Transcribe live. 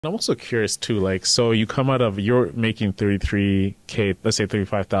I'm also curious too, like, so you come out of, you're making 33K, let's say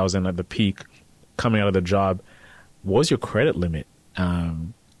 35,000 at the peak, coming out of the job. What was your credit limit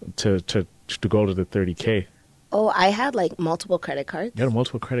to go to the 30K? Oh, I had like multiple credit cards. You had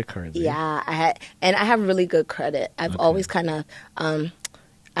multiple credit cards. Eh? Yeah, I have really good credit. I've always kind of,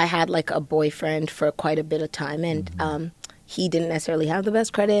 I had like a boyfriend for quite a bit of time, and he didn't necessarily have the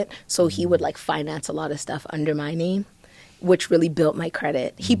best credit, so he would like finance a lot of stuff under my name, which really built my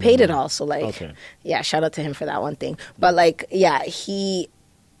credit. He paid it all, so like, yeah, shout out to him for that one thing. But like, yeah, he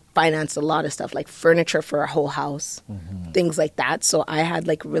financed a lot of stuff, like furniture for a whole house, things like that. So I had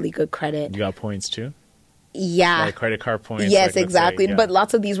like really good credit. You got points too? Yeah. Like credit card points? Yes, like, exactly. Say, yeah. But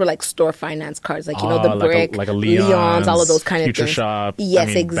lots of these were like store finance cards, like, you know, the Brick, like a Leon's, all of those kind of Future things. Shop. Yes,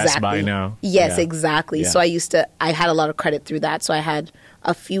 I mean, exactly. Best Buy now. Yes, yeah. exactly. Yeah. So I had a lot of credit through that. So I had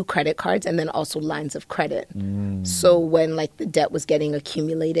a few credit cards and then also lines of credit. So when like the debt was getting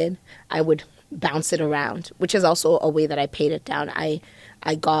accumulated, I would bounce it around, which is also a way that I paid it down. I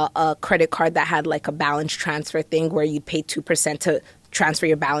got a credit card that had like a balance transfer thing where you'd pay 2% to transfer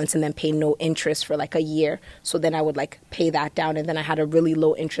your balance and then pay no interest for like a year. So then I would like pay that down, and then I had a really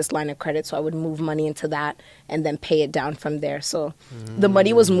low interest line of credit, so I would move money into that and then pay it down from there. So the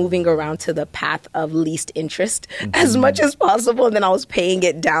money was moving around to the path of least interest as much as possible, and then I was paying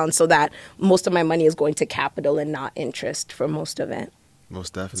it down so that most of my money is going to capital and not interest for most of it.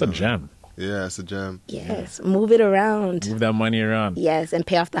 Most definitely. It's a gem. Yeah, it's a gem. Yes, move it around. Move that money around. Yes, and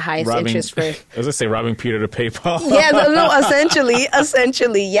pay off the highest interest for. I was gonna say robbing Peter to pay Paul. Yeah, no,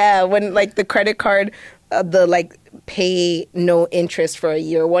 essentially, yeah. When like the credit card, the like pay no interest for a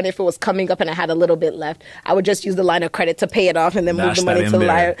year. What if it was coming up and I had a little bit left? I would just use the line of credit to pay it off, and then move the money to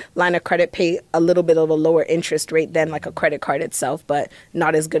the line of credit, pay a little bit of a lower interest rate than like a credit card itself, but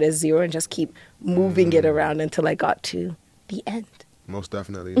not as good as zero, and just keep moving it around until I got to the end. Most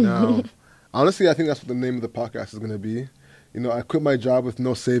definitely. Now. Honestly, I think that's what the name of the podcast is going to be. You know, I quit my job with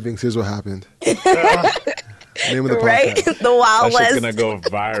no savings. Here's what happened. Name of the podcast. Right? The Wild West. That's just going to go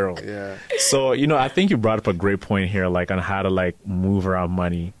viral. Yeah. So, you know, I think you brought up a great point here, like on how to like move around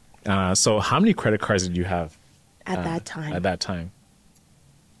money. So how many credit cards did you have? At that time. At that time.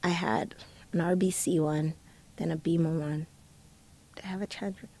 I had an RBC one, then a BMO one. Did I have a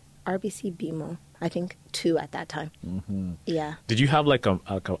RBC, BMO? I think 2 at that time. Yeah. Did you have like an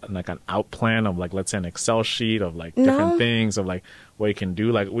out plan of like, let's say an Excel sheet of like different things of like what you can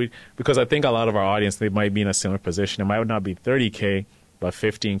do? Like because I think a lot of our audience, they might be in a similar position. It might not be 30K, but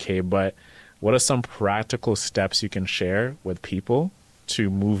 15K. But what are some practical steps you can share with people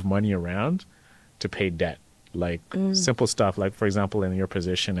to move money around to pay debt? Like simple stuff, like for example, in your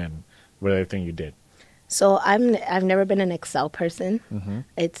position and what other thing you did. So I've never been an Excel person.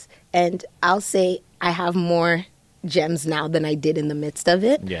 And I'll say I have more gems now than I did in the midst of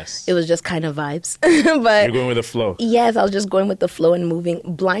it. Yes. It was just kind of vibes. But you're going with the flow. Yes, I was just going with the flow and moving.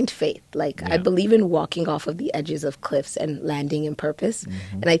 Blind faith. Like I believe in walking off of the edges of cliffs and landing in purpose.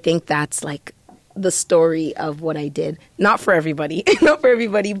 And I think that's like the story of what I did. Not for everybody. Not for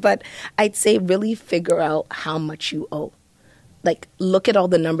everybody, but I'd say really figure out how much you owe. Like, look at all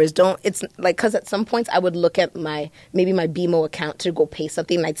the numbers. It's like, because at some points I would look at maybe my BMO account to go pay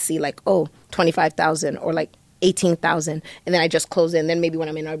something, and I'd see like, oh, 25,000 or like 18,000. And then I just close it. And then maybe when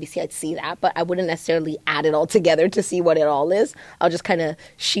I'm in RBC, I'd see that. But I wouldn't necessarily add it all together to see what it all is. I'll just kind of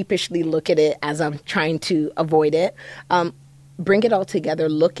sheepishly look at it as I'm trying to avoid it. Bring it all together,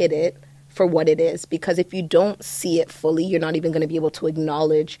 look at it for what it is, because if you don't see it fully, you're not even going to be able to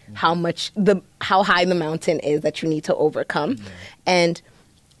acknowledge how high the mountain is that you need to overcome. And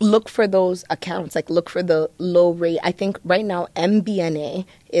look for those accounts, like look for the low rate. I think right now MBNA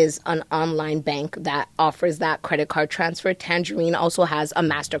is an online bank that offers that credit card transfer. Tangerine also has a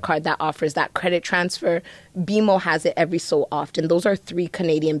MasterCard that offers that credit transfer. BMO has it every so often. Those are 3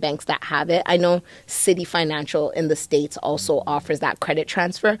 Canadian banks that have it. I know Citi Financial in the States also offers that credit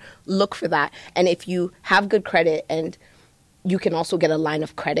transfer. Look for that. And if you have good credit and you can also get a line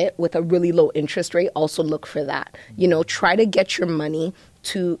of credit with a really low interest rate, also look for that. You know, try to get your money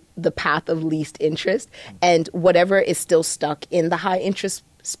to the path of least interest, and whatever is still stuck in the high interest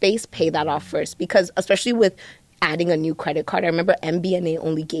space, pay that off first. Because especially with adding a new credit card, I remember MBNA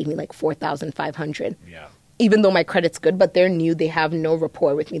only gave me like $4,500. Yeah. Even though my credit's good, but they're new, they have no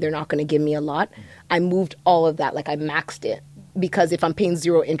rapport with me, they're not going to give me a lot. I moved all of that, like I maxed it, because if I'm paying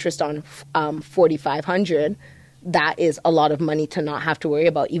 0 interest on $4,500, that is a lot of money to not have to worry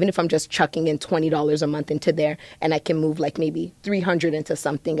about. Even if I'm just chucking in $20 a month into there, and I can move like maybe $300 into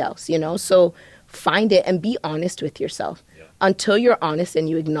something else, you know? So find it and be honest with yourself. Yeah. Until you're honest and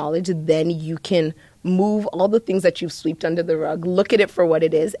you acknowledge, then you can move all the things that you've swept under the rug, look at it for what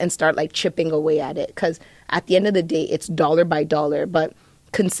it is, and start like chipping away at it. Because at the end of the day, it's dollar by dollar, but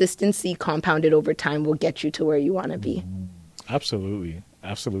consistency compounded over time will get you to where you want to be. Absolutely.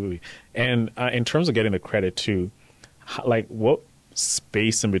 Absolutely. And in terms of getting the credit too, like what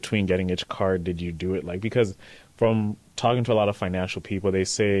space in between getting each card did you do it like? Because from talking to a lot of financial people, they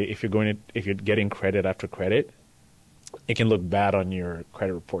say if you're getting credit after credit, it can look bad on your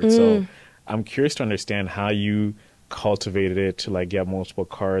credit report. So I'm curious to understand how you cultivated it to like get multiple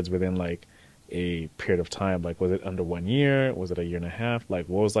cards within like a period of time. Like, was it under 1 year? Was it a year and a half? Like,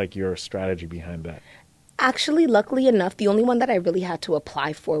 what was like your strategy behind that? Actually, luckily enough, the only one that I really had to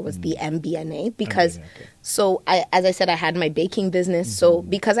apply for was the MBNA because, as I said, I had my baking business. So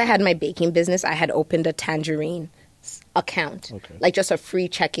because I had my baking business, I had opened a Tangerine account, like just a free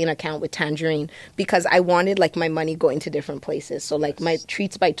checking account with Tangerine, because I wanted like my money going to different places. So like my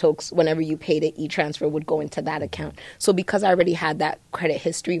Treats by Toks, whenever you paid it, e-transfer would go into that account. So because I already had that credit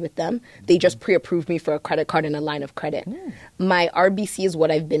history with them, they just pre-approved me for a credit card and a line of credit. My RBC is what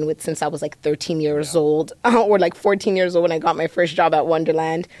I've been with since I was like 13 years old or like 14 years old when I got my first job at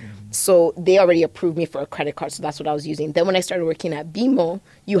Wonderland. So they already approved me for a credit card. So that's what I was using. Then when I started working at BMO,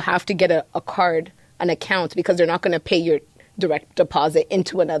 you have to get a card, an account, because they're not going to pay your direct deposit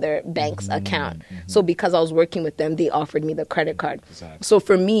into another bank's account. So because I was working with them, they offered me the credit card. So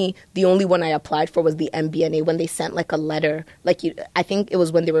for me, the only one I applied for was the MBNA when they sent like a letter. Like I think it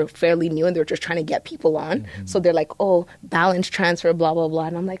was when they were fairly new and they were just trying to get people on. So they're like, oh, balance transfer, blah, blah, blah.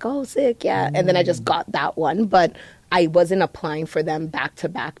 And I'm like, oh, sick, yeah. And then I just got that one. But I wasn't applying for them back to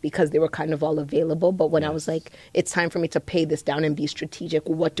back because they were kind of all available. But when I was like, it's time for me to pay this down and be strategic,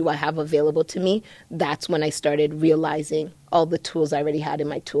 what do I have available to me? That's when I started realizing all the tools I already had in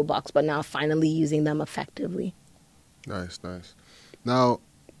my toolbox, but now finally using them effectively. Nice, nice. Now,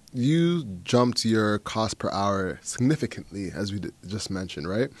 you jumped your cost per hour significantly, as we just mentioned,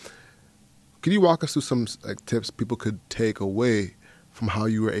 right? Could you walk us through some like tips people could take away from how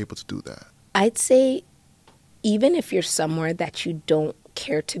you were able to do that? I'd say even if you're somewhere that you don't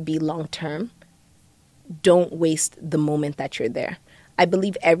care to be long term, don't waste the moment that you're there. I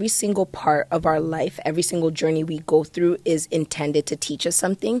believe every single part of our life, every single journey we go through is intended to teach us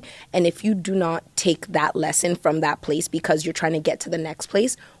something. And if you do not take that lesson from that place because you're trying to get to the next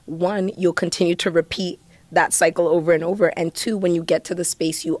place, one, you'll continue to repeat that cycle over and over. And two, when you get to the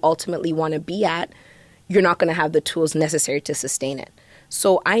space you ultimately want to be at, you're not going to have the tools necessary to sustain it.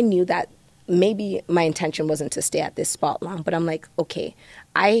 So I knew that maybe my intention wasn't to stay at this spot long, but I'm like, okay,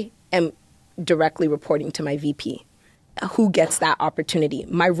 I am directly reporting to my VP. Who gets that opportunity?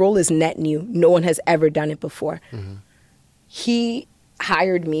 My role is net new. No one has ever done it before. He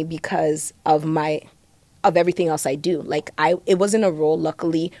hired me because of everything else I do. Like it wasn't a role,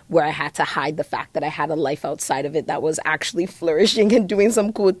 luckily, where I had to hide the fact that I had a life outside of it that was actually flourishing and doing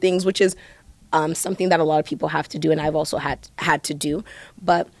some cool things, which is something that a lot of people have to do, and I've also had to do.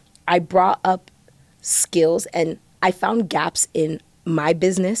 But I brought up skills and I found gaps in my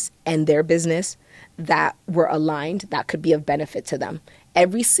business and their business that were aligned that could be of benefit to them.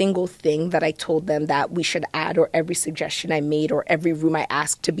 Every single thing that I told them that we should add, or every suggestion I made, or every room I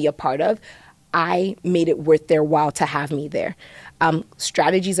asked to be a part of, I made it worth their while to have me there.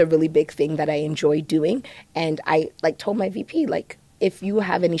 Strategy is a really big thing that I enjoy doing. And I told my VP, if you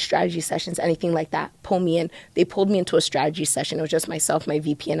have any strategy sessions, anything like that, pull me in. They pulled me into a strategy session. It was just myself, my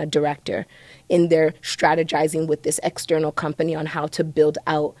VP, and a director in there strategizing with this external company on how to build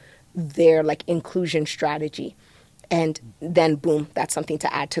out their inclusion strategy. And then boom, that's something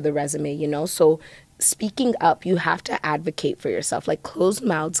to add to the resume, So speaking up, you have to advocate for yourself. Closed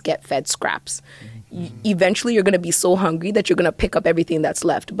mouths get fed scraps. Eventually you're going to be so hungry that you're going to pick up everything that's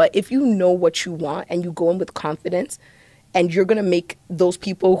left. But if you know what you want and you go in with confidence, and you're going to make those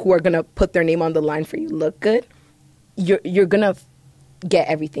people who are going to put their name on the line for you look good, you're going to get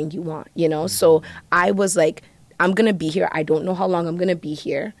everything you want, So I was like, I'm going to be here. I don't know how long I'm going to be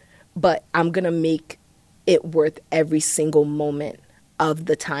here, but I'm going to make it worth every single moment of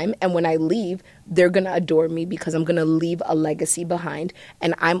the time. And when I leave, they're going to adore me because I'm going to leave a legacy behind.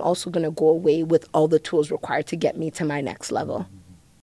 And I'm also going to go away with all the tools required to get me to my next level.